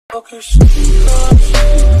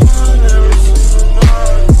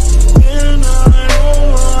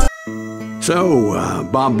So,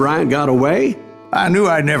 Bob Bryant got away? I knew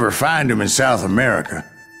I'd never find him in South America.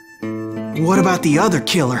 What about the other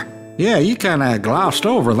killer? Yeah, you kinda glossed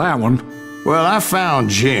over that one. Well, I found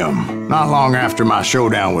Jim not long after my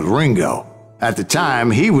showdown with Ringo. At the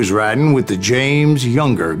time, he was riding with the James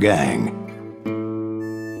Younger gang.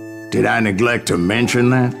 Did I neglect to mention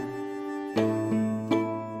that?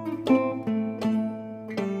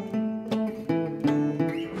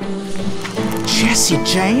 Jesse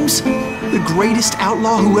James? The greatest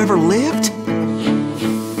outlaw who ever lived?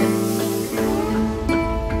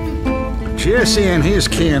 Jesse and his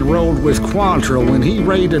kin rode with Quantrill when he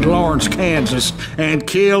raided Lawrence, Kansas, and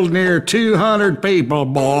killed near 200 people,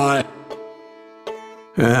 boy.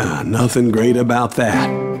 Nothing great about that.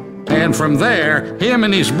 And from there, him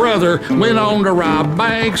and his brother went on to rob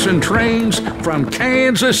banks and trains from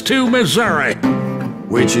Kansas to Missouri.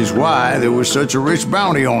 Which is why there was such a rich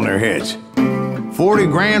bounty on their heads. 40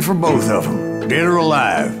 grand for both of them, dead or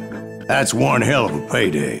alive. That's one hell of a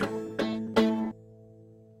payday.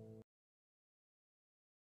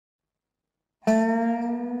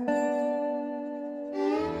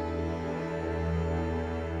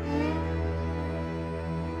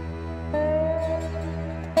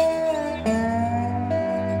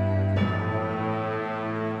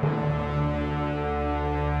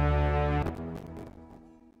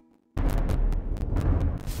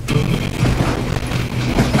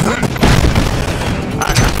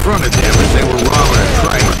 Confronted them as they were robbing a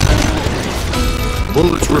train.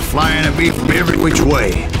 Bullets were flying at me from every which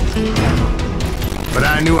way. But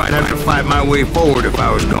I knew I'd have to fight my way forward if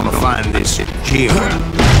I was going to find this Jim.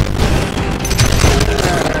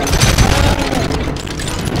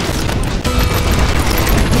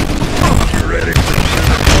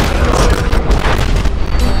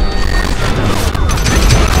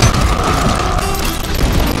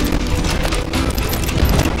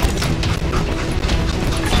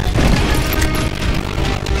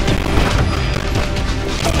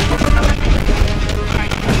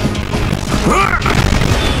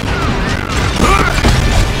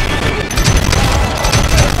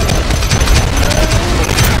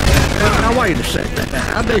 Wait a second.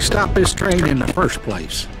 How'd they stop this train in the first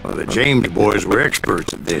place? Well, the James boys were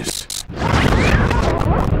experts at this.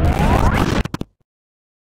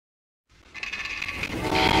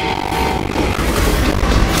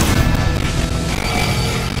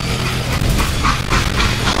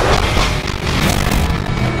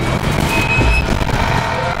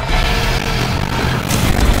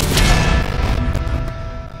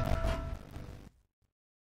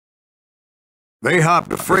 They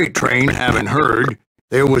hopped a freight train, having heard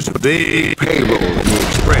there was a big payroll in the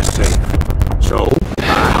express safe. So,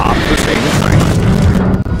 I hopped the same train.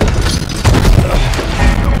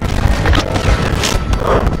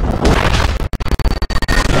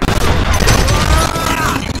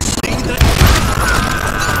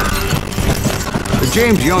 The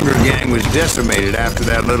James Younger gang was decimated after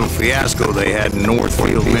that little fiasco they had in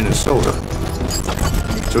Northfield, Minnesota.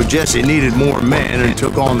 So Jesse needed more men and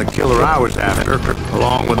took on the killer I was after,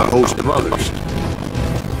 along with a host of others.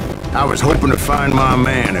 I was hoping to find my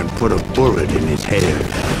man and put a bullet in his head.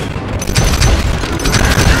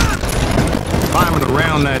 Climbing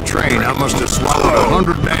around that train, I must have swallowed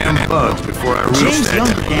 100 damn bugs before I reached that.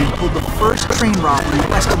 James Younger gang pulled the first train robbery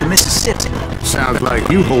west of the Mississippi. Sounds like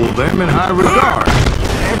you hold them in high regard.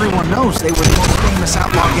 Everyone knows they were the most famous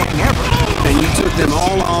outlaw gang ever. And you took them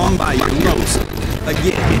all on by your nose.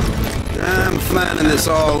 Again, I'm finding this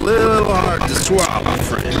all a little hard to swallow,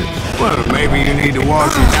 friend. Well, maybe you need to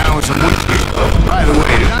wash it down with some whiskey. By the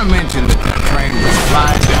way, did I mention that that train was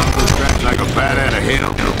flying down those tracks like a bat out of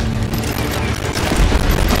hell?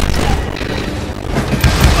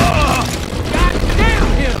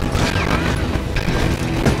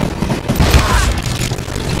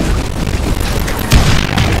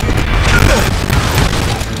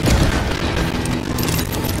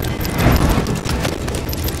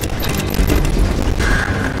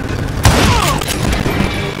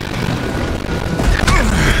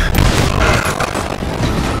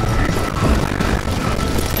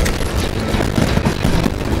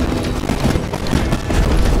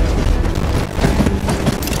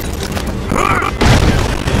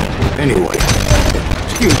 Anyway,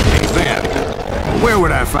 excuse me, ma'am. Where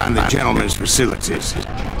would I find the gentleman's facilities?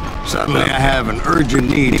 Suddenly I have an urgent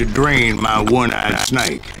need to drain my one-eyed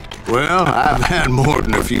snake. Well, I've had more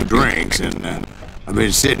than a few drinks, and I've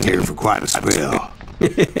been sitting here for quite a spell.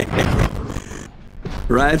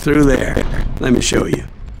 Right through there. Let me show you.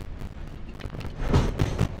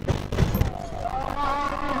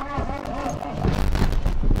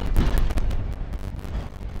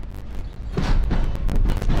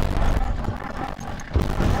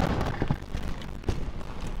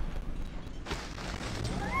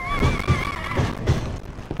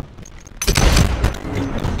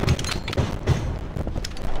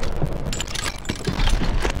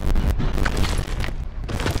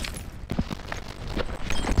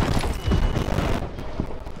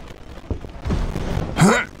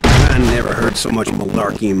 so much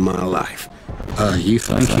malarkey in my life. You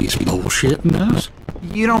think he's bullshitting us?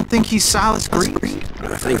 You don't think he's Silas Greaves?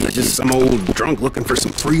 I think he's just some old drunk looking for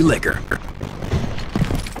some free liquor.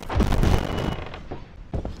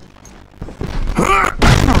 I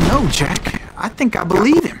don't know, Jack. I think I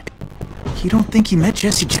believe him. You don't think he met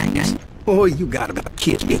Jesse James? Boy, you gotta be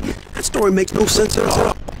kidding me. That story makes no sense at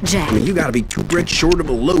all. Jack. I mean, you gotta be too bread short of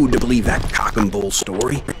a load to believe that cock and bull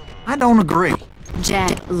story. I don't agree.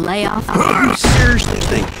 Jack, lay off. You seriously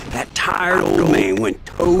think that tired old man went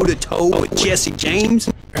toe-to-toe with Jesse James?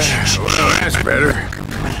 Well, that's better.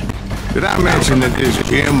 Did I mention that this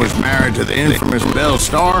Jim was married to the infamous Belle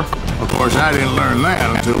Starr? Of course, I didn't learn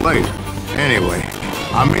that until later. Anyway,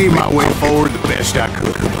 I made my way forward the best I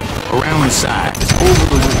could. Around the sides, over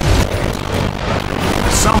the roof.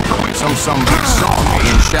 At some point, somebody saw me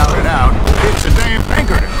and shouted out, "It's a damn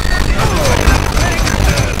Pinkerton!"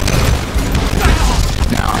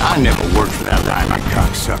 Now, I never worked for that rhyming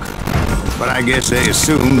cocksucker, but I guess they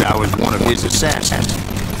assumed I was one of his assassins.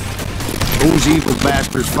 Those evil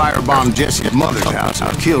bastards firebombed Jesse's mother's house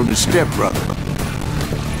and killed his stepbrother.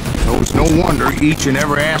 So it's no wonder each and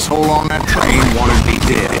every asshole on that train wanted me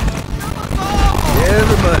dead.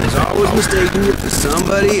 Everybody's always mistaking you for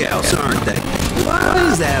somebody else, aren't they? Why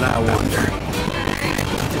is that, I wonder?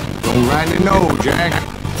 Don't rightly know, Jack.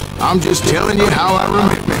 I'm just telling you how I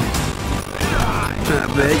remember it. I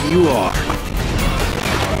bet you are.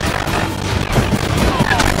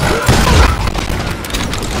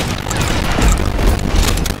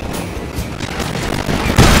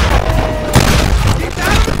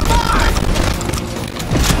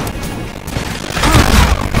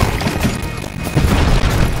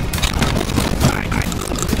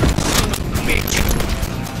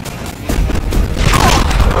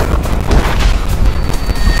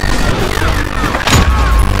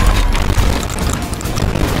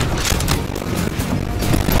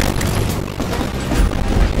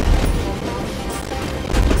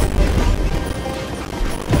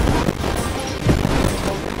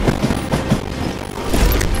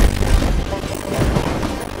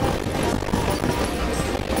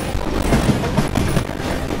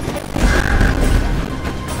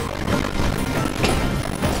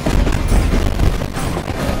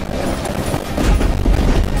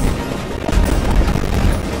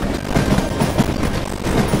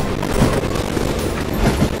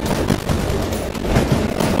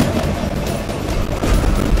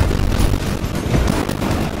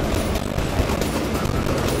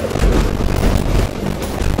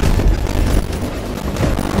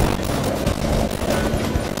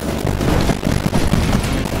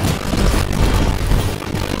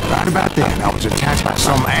 About then, I was attacked by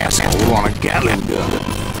some asshole on a Gatling gun.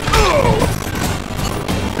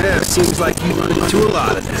 Yeah, it seems like you run into a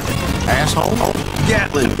lot of them. Asshole?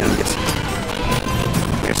 Gatling guns.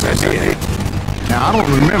 Yes, I did. Now, I don't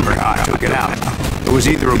remember how I took it out. It was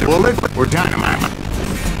either a bullet or dynamite.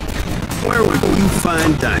 Where would you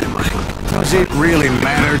find dynamite? Does it really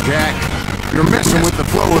matter, Jack? You're messing with the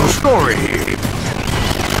flow of the story here.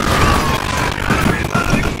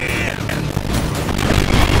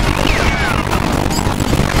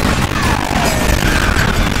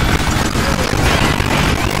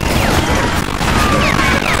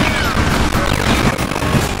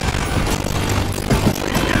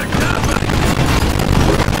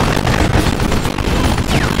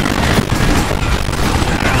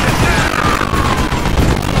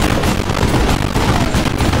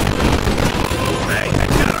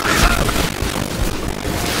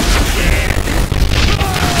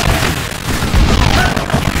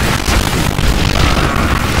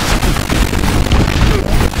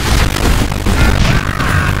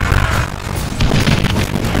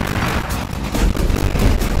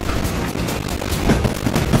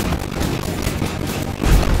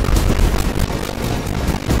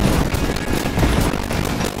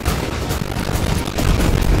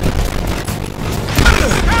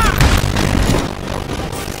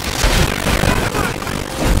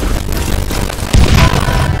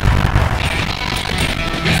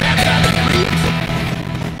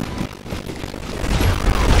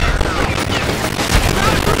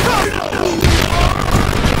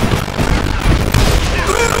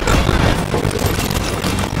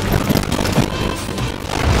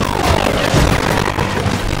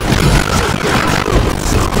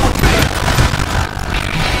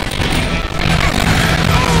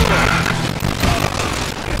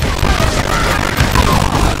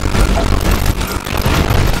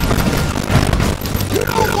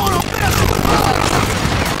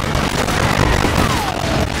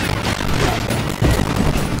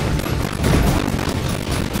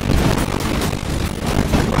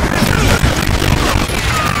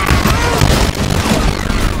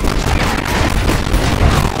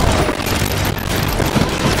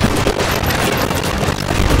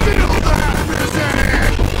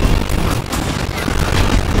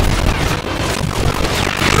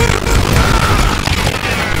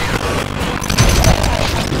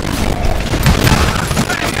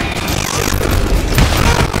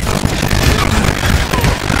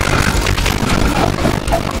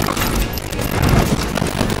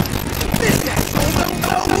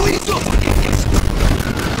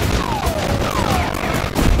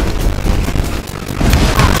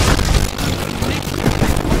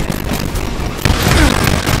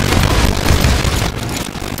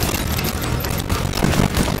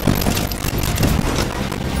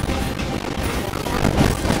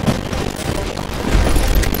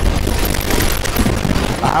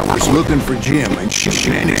 was looking for Jim and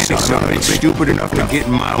shooting any son of a stupid enough to get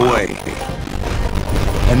in my way.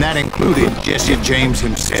 And that included Jesse James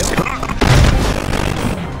himself.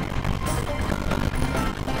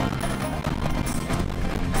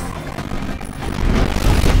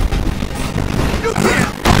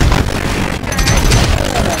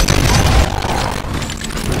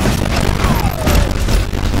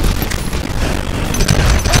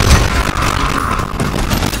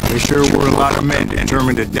 There sure were a lot of men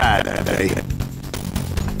determined to die that day.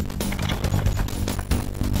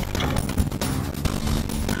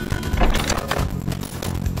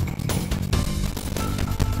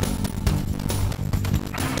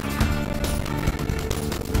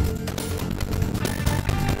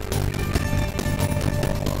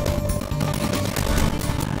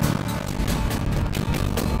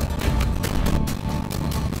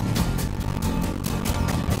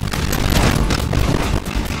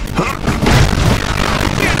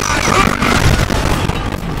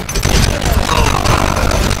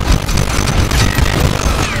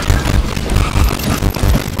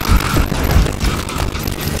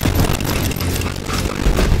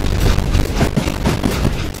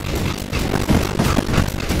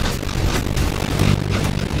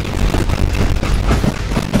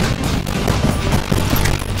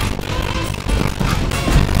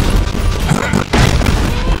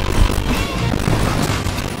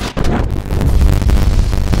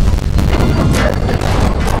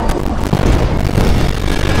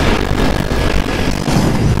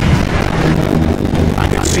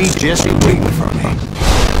 Jesse waiting for me.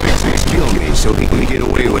 Fixing to kill me so he can get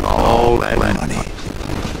away with all that money.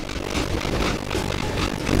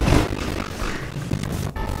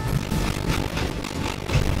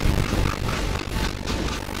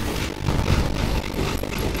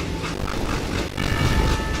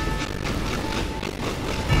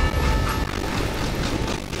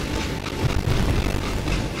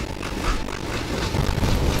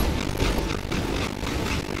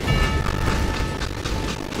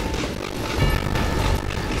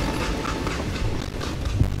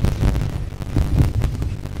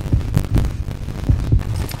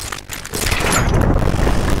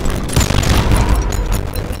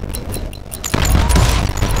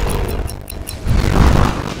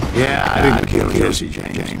 Yeah, I didn't kill Jesse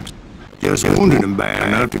James. Just wounded him bad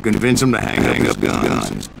enough to convince him to hang up his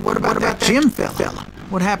guns. What about that Jim fella?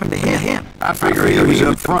 What happened to him? I figure he was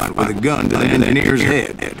up front with a gun to the engineer's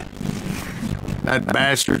head. That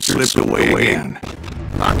bastard slipped away again.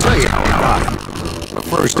 I'll tell you how I got him. But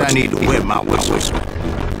first I need to wet my whistle.